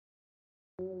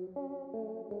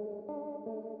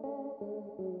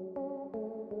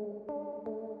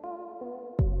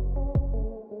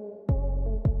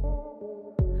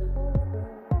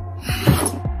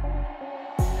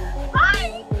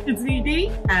It's me, Dee,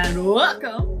 and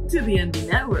welcome to the ND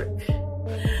Network.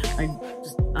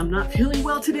 I'm not feeling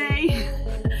well today,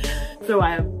 so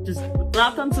I have just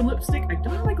slapped on some lipstick. I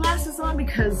don't have my glasses on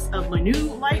because of my new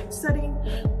light setting.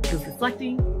 It was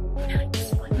reflecting, and I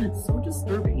just find that so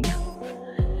disturbing.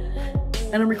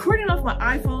 And I'm recording off my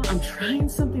iPhone. I'm trying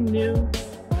something new.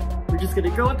 We're just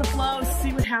gonna go with the flow,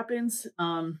 see what happens.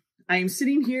 I am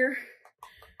sitting here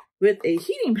with a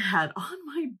heating pad on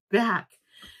my back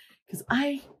because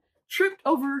I tripped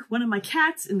over one of my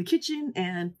cats in the kitchen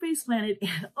and face planted,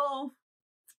 and oh,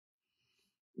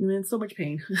 I'm in so much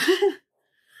pain.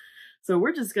 So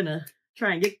we're just gonna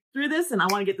try and get through this, and I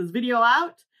want to get this video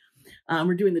out.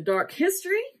 We're doing the Dark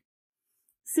History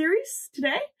series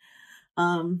today.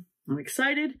 I'm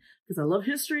excited because I love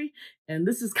history, and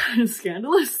this is kind of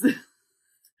scandalous.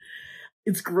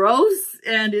 It's gross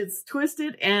and it's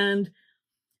twisted, and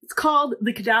it's called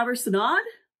the Cadaver Synod.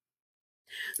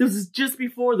 This is just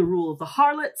before the rule of the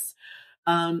harlots.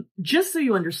 Just so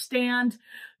you understand,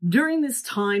 during this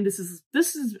time, this is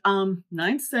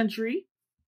 9th century,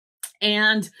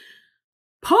 and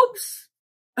popes,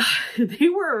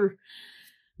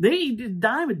 they did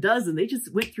dime a dozen. They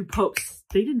just went through popes.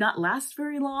 They did not last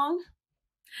very long.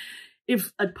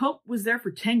 If a pope was there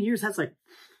for 10 years, that's like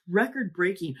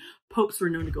record-breaking. Popes were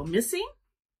known to go missing.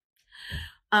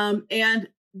 And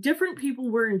different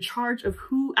people were in charge of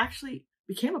who actually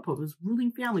became a pope. It was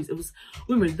ruling families. It was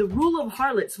women. The rule of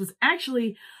harlots was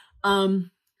actually a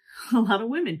lot of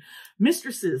women.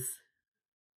 Mistresses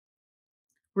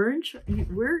were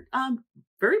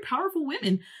very powerful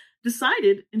women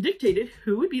decided and dictated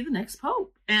who would be the next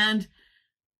pope. And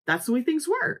that's the way things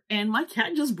were. And my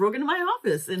cat just broke into my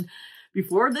office. And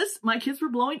before this, my kids were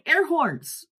blowing air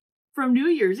horns from New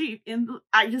Year's Eve. And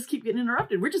I just keep getting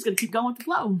interrupted. We're just going to keep going with the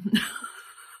flow.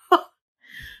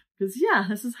 Because, yeah,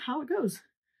 this is how it goes.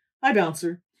 Hi,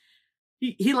 Bouncer.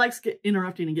 He likes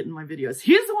interrupting and getting in my videos.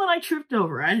 He's the one I tripped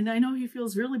over. And I know he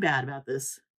feels really bad about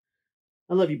this.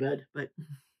 I love you, bud. But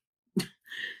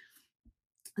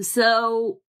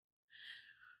so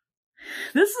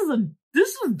this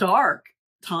was dark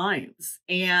times.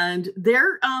 And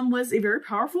there was a very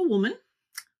powerful woman.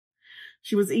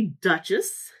 She was a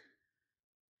duchess.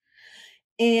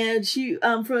 And she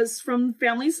was from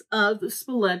families of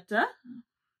Spoletta.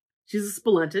 She's a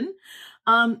Spoletan.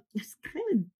 It's kind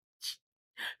of,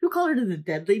 you'll call her the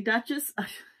Deadly Duchess.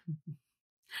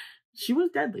 She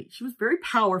was deadly. She was very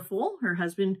powerful. Her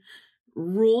husband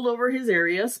ruled over his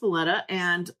area, Spoletta,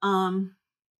 and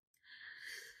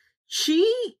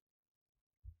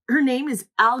her name is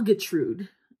Algetrude,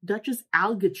 Duchess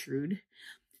Algetrude.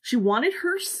 She wanted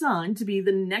her son to be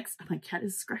the next, my cat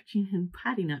is scratching and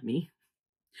patting at me.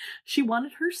 She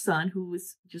wanted her son, who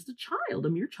was just a child, a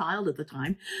mere child at the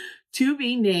time, to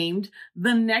be named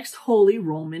the next Holy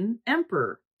Roman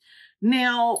Emperor.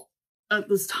 Now, at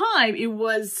this time, it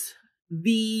was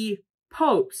the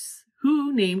popes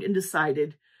who named and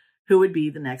decided who would be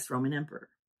the next Roman Emperor.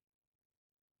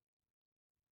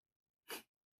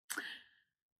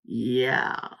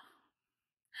 Yeah.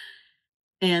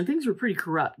 And things were pretty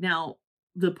corrupt. Now,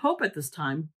 the Pope at this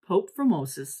time, Pope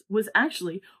Formosus, was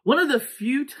actually one of the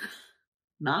few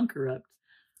non-corrupt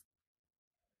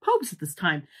popes at this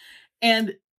time.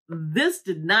 And this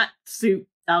did not suit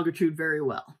Algetrude very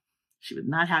well. She was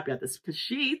not happy about this because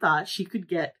she thought she could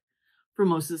get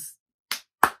Formosus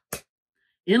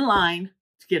in line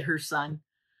to get her son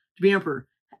to be emperor.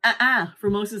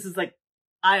 Formosus is like,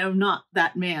 I am not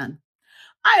that man.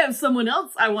 I have someone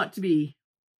else I want to be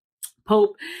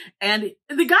Pope. And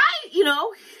the guy, you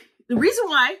know, the reason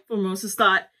why Formosus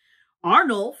thought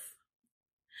Arnulf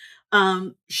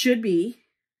should be,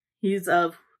 he's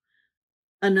of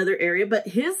another area, but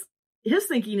his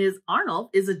thinking is Arnulf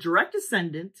is a direct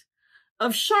descendant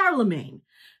of Charlemagne.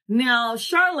 Now,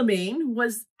 Charlemagne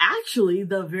was actually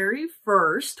the very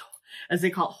first, as they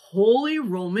call it, Holy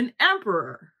Roman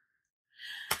Emperor.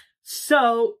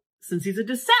 So, since he's a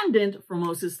descendant,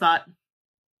 Formosus thought,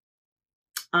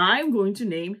 I'm going to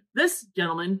name this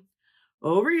gentleman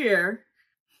over here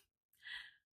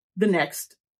the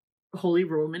next Holy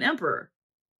Roman Emperor.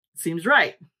 Seems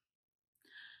right.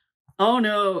 Oh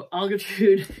no,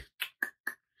 Algetrude,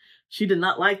 she did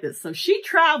not like this. So she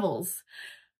travels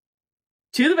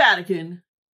to the Vatican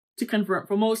to confront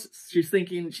Formosus. She's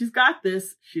thinking she's got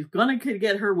this. She's gonna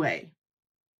get her way.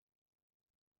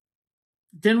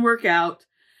 Didn't work out.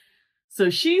 So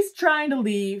she's trying to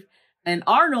leave. And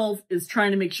Arnulf is trying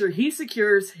to make sure he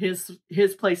secures his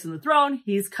place in the throne.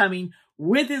 He's coming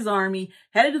with his army,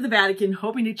 headed to the Vatican,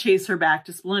 hoping to chase her back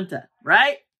to Spolenta,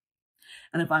 right?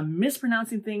 And if I'm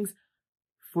mispronouncing things,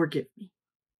 forgive me.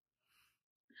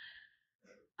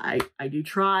 I do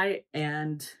try,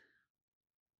 and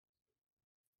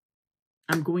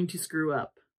I'm going to screw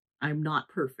up. I'm not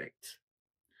perfect.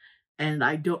 And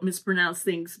I don't mispronounce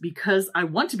things because I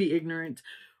want to be ignorant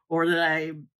or that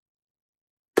I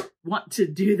want to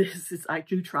do this. I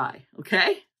do try,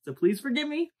 okay? So please forgive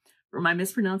me for my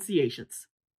mispronunciations.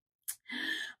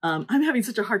 I'm having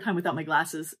such a hard time without my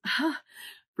glasses.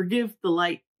 Forgive the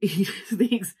light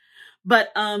things.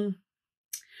 But,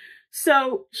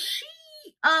 so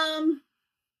I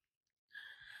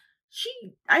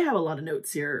have a lot of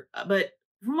notes here, but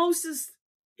for Moses,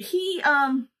 he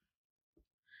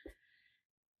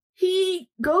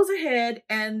goes ahead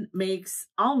and makes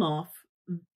Alnoth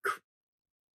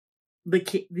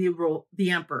the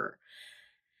emperor,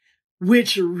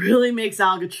 which really makes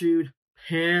Algetrude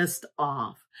pissed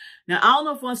off. Now,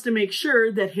 Alnoth wants to make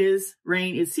sure that his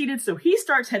reign is seated, so he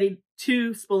starts heading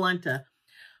to Spolenta.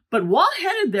 But while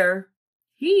headed there,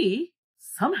 he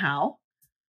somehow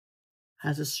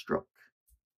has a stroke.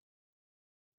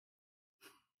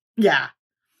 Yeah.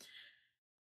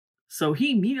 So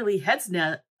he immediately heads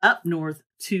up north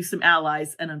to some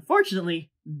allies and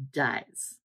unfortunately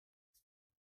dies.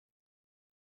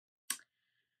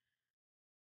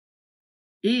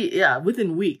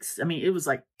 Within weeks. I mean, it was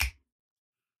like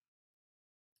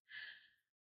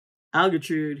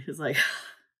Algetrude is like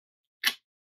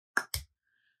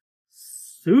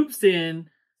swoops in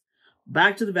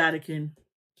back to the Vatican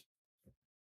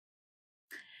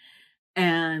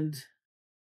and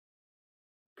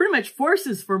pretty much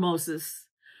forces Formosus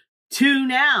to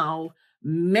now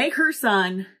make her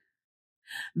son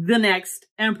the next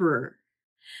emperor.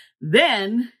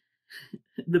 Then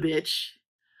the bitch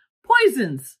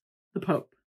poisons the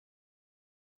Pope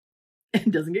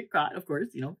and doesn't get caught, of course,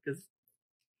 because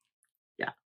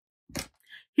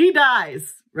he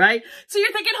dies, right? So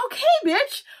you're thinking, okay,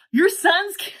 bitch, your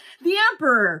son's the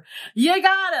emperor. You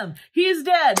got him. He's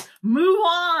dead. Move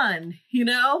on,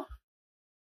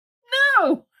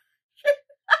 No.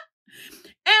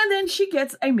 And then she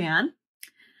gets a man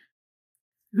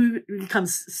who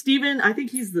becomes Stephen. I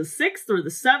think he's the 6th or the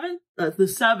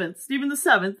 7th, Stephen the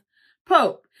 7th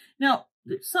Pope. Now,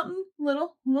 there's something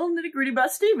little nitty gritty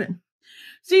about Stephen.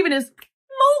 Stephen is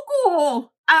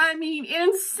local. I mean,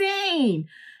 insane.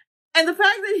 And the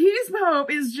fact that he's Pope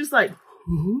is just like,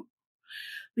 who?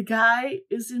 The guy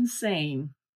is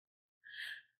insane.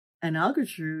 And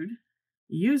Algetrude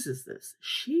uses this.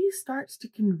 She starts to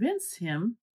convince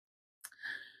him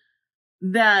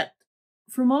that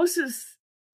Formosus,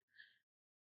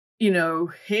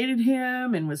 hated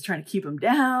him and was trying to keep him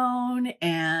down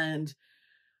and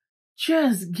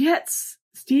just gets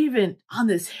Stephen on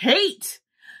this hate,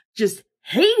 just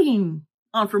hating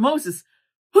on Formosus,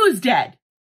 who's dead.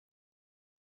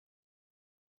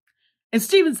 And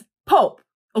Stephen's Pope,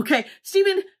 okay?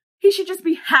 Stephen, he should just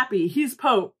be happy. He's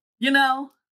Pope,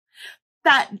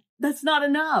 That's not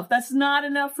enough. That's not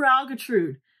enough for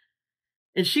Algetrude.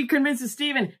 And she convinces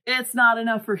Stephen it's not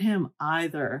enough for him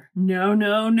either. No.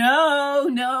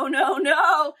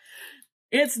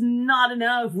 It's not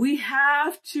enough. We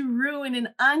have to ruin and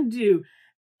undo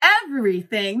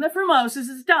everything that Formosus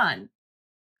has done.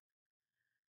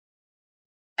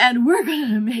 And we're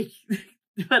going to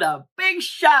put a big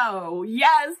show.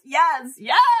 Yes.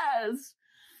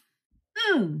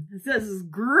 This is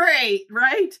great,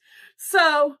 right?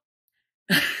 So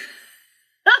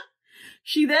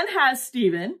she then has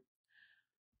Stephen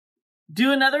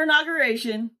do another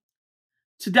inauguration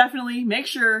to definitely make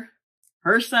sure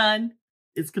her son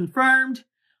is confirmed.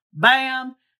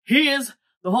 Bam! He is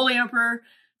the Holy Emperor.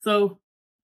 So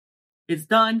it's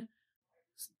done.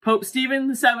 Pope Stephen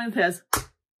the 7th has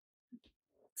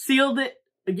sealed it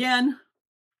again,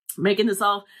 making this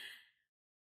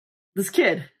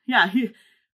kid. Yeah,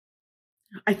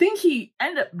 I think he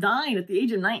ended up dying at the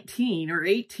age of 19 or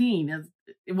 18.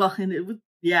 It's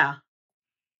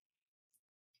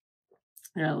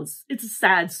a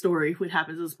sad story what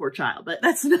happens to this poor child, but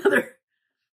that's another.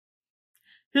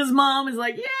 His mom is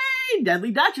like, yay,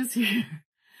 Deadly Duchess here.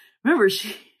 Remember,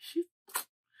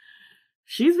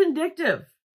 she's vindictive.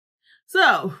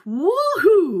 So,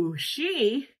 woohoo,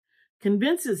 she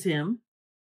convinces him.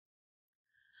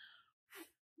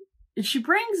 And she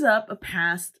brings up a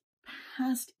past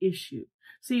issue.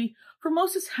 See,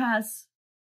 Formosus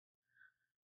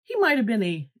he might have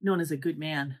been known as a good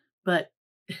man, but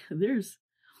there's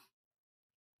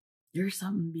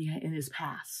something in his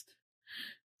past.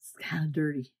 It's kind of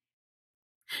dirty.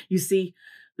 You see,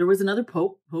 there was another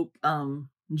Pope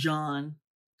John.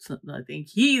 So I think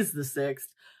he's the 6th.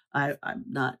 I'm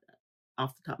not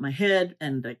off the top of my head,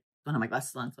 and I don't have my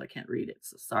glasses on, so I can't read it.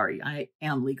 So sorry, I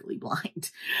am legally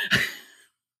blind.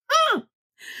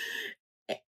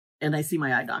 And I see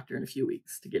my eye doctor in a few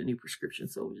weeks to get a new prescription.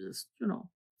 So we just,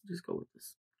 just go with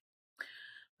this.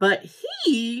 But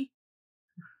he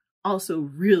also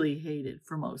really hated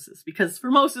Formosus because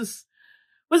Formosus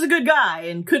was a good guy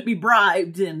and could be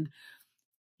bribed, and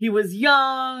he was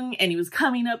young and he was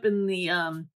coming up in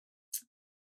the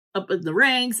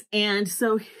ranks, and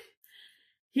so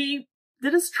he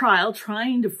did his trial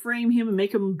trying to frame him and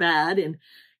make him bad, and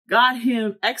got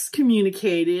him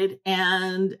excommunicated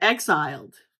and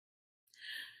exiled.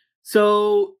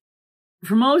 So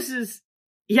Formosus,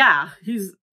 yeah,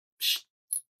 he's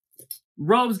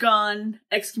robes gone,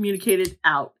 excommunicated,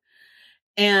 out.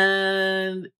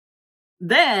 And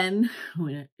then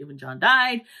when John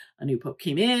died, a new pope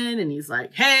came in and he's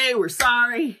like, hey, we're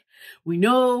sorry. We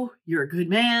know you're a good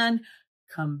man.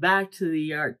 Come back to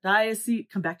the archdiocese,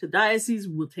 come back to the diocese.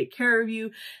 We'll take care of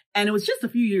you. And it was just a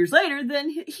few years later, then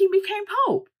he became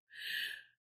pope.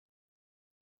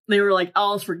 They were like,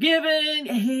 all's forgiven.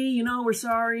 Hey, we're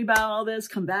sorry about all this.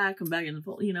 Come back in the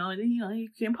fold, and he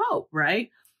became pope,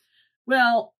 right?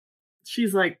 Well,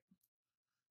 she's like,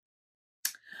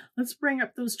 let's bring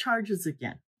up those charges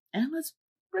again. And let's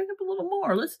bring up a little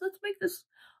more. Let's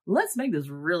make this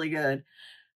really good.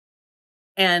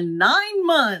 And 9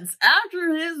 months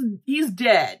after he's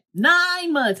dead,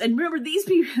 9 months. And remember, these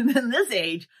people in this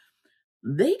age,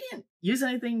 they didn't use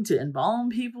anything to embalm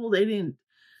people. They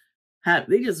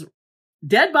just,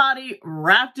 dead body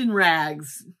wrapped in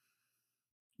rags.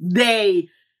 They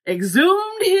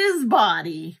exhumed his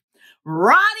body,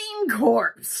 rotting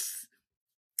corpse,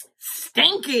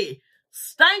 stinking,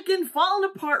 falling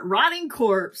apart, rotting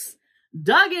corpse,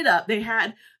 dug it up. They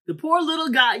had the poor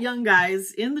little young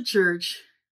guys in the church,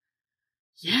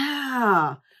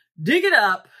 dig it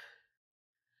up,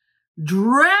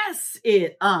 dress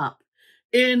it up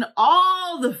in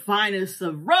all the finest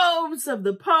of robes of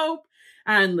the Pope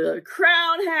and the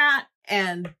crown hat,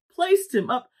 and placed him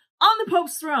up on the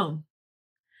Pope's throne.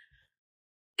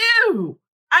 Ew!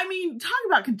 I mean, talk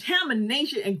about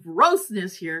contamination and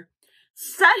grossness here.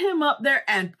 Set him up there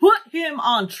and put him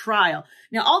on trial.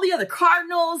 Now, all the other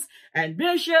cardinals and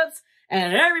bishops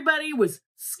and everybody was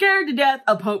scared to death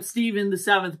of Pope Stephen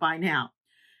VII by now.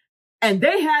 And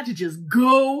they had to just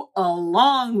go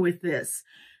along with this.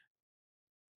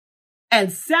 And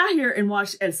sat here and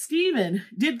watched as Stephen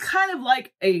did kind of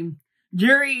like a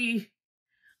jury.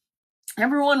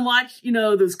 Everyone watched,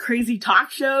 those crazy talk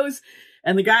shows.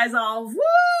 And the guys all,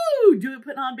 woo,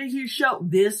 putting on a big, huge show.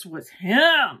 This was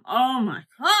him. Oh my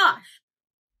gosh.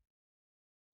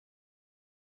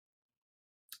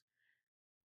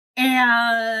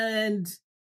 And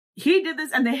he did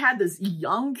this, and they had this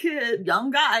young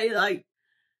guy, like,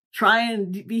 try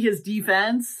and be his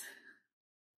defense.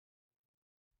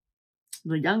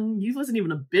 He wasn't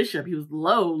even a bishop. He was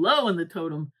low in the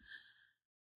totem.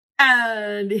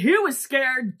 And he was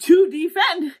scared to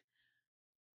defend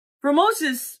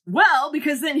Formosus well,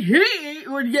 because then he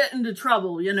would get into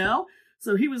trouble,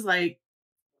 So he was like,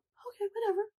 okay,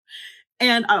 whatever.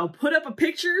 And I'll put up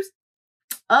pictures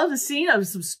of the scene of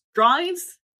some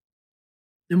drawings.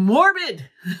 The morbid.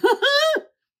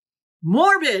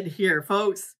 Morbid here,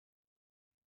 folks.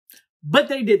 But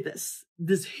they did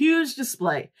this huge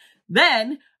display.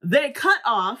 Then they cut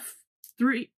off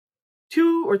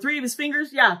 2 or 3 of his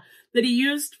fingers, that he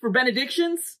used for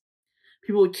benedictions.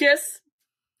 People would kiss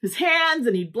his hands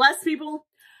and he'd bless people.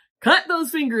 Cut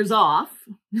those fingers off,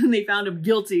 and they found him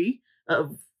guilty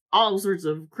of all sorts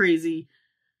of crazy,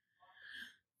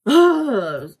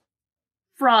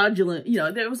 fraudulent,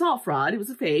 it was all fraud. It was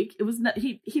a fake. It was not,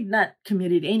 he'd not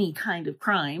committed any kind of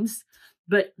crimes,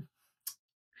 but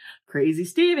crazy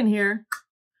Stephen here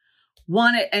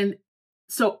wanted, and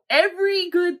so every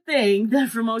good thing that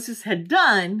Formosus had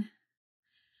done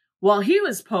while he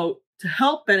was Pope to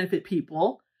help benefit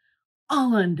people,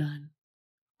 all undone.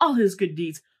 All his good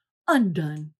deeds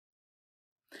undone.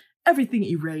 Everything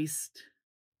erased.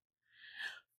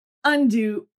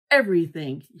 Undo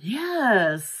everything.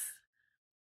 Yes.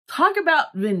 Talk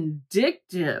about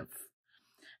vindictive.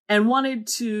 And wanted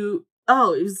to, it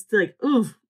was like,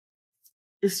 oof.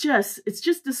 It's just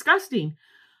disgusting.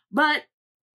 But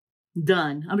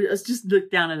done. Let's just look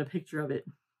down at a picture of it.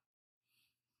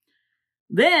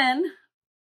 Then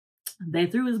they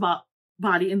threw his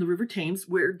body in the River Thames,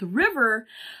 where the river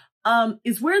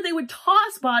is where they would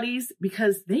toss bodies,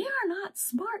 because they are not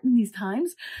smart in these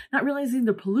times, not realizing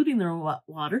they're polluting their own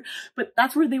water, but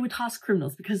that's where they would toss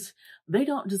criminals, because they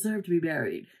don't deserve to be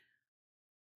buried.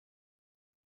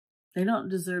 They don't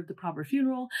deserve the proper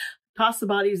funeral. Toss the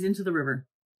bodies into the river.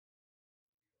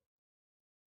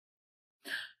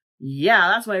 Yeah,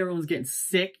 that's why everyone's getting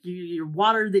sick. Your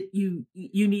water that you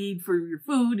need for your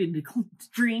food and to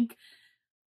drink.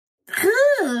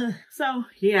 So,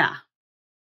 yeah.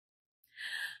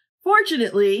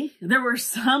 Fortunately, there were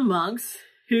some monks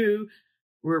who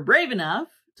were brave enough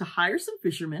to hire some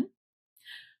fishermen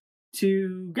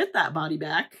to get that body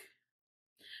back.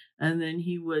 And then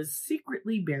he was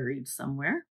secretly buried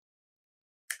somewhere.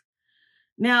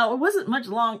 Now, it wasn't much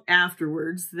long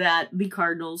afterwards that the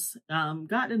cardinals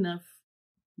got enough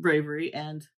bravery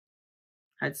and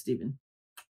had Stephen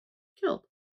killed.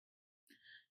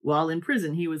 While in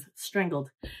prison, he was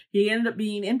strangled. He ended up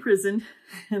being imprisoned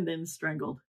and then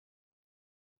strangled.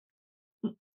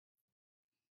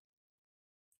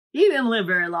 He didn't live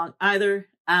very long either.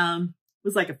 It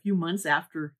was like a few months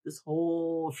after this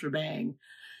whole shebang.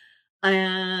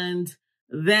 And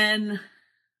then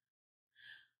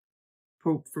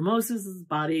Pope Formosus'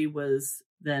 body was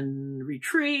then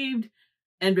retrieved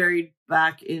and buried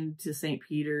back into St.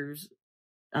 Peter's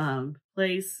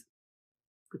place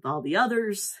with all the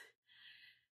others.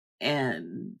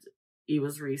 And he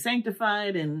was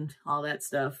re-sanctified and all that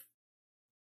stuff.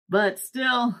 But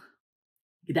still,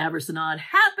 Cadaver Synod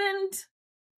happened.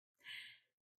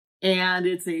 And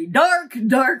it's a dark,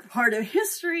 dark part of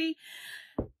history.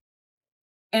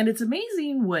 And it's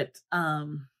amazing what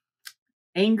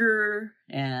anger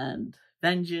and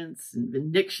vengeance and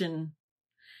vindication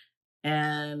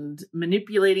and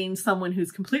manipulating someone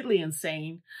who's completely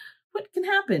insane, what can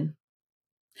happen.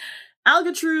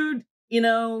 Algatrude, you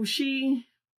know, she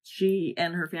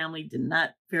and her family did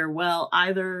not fare well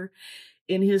either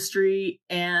in history,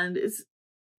 and it's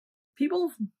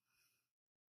people,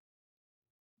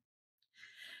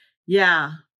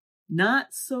 yeah, not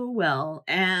so well.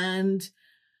 And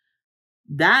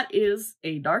that is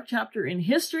a dark chapter in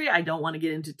history. I don't want to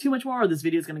get into too much more, or this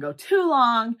video is going to go too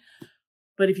long.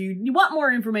 But if you want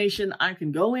more information, I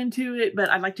can go into it. But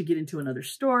I'd like to get into another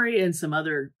story and some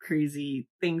other crazy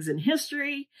things in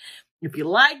history. If you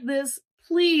like this,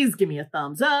 please give me a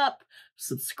thumbs up.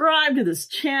 Subscribe to this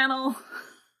channel.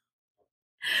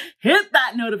 Hit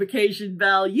that notification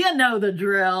bell. You know the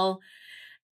drill.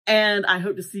 And I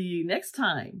hope to see you next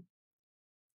time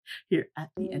here at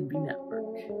the NB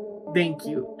Network. Thank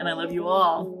you, and I love you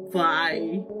all.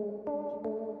 Bye.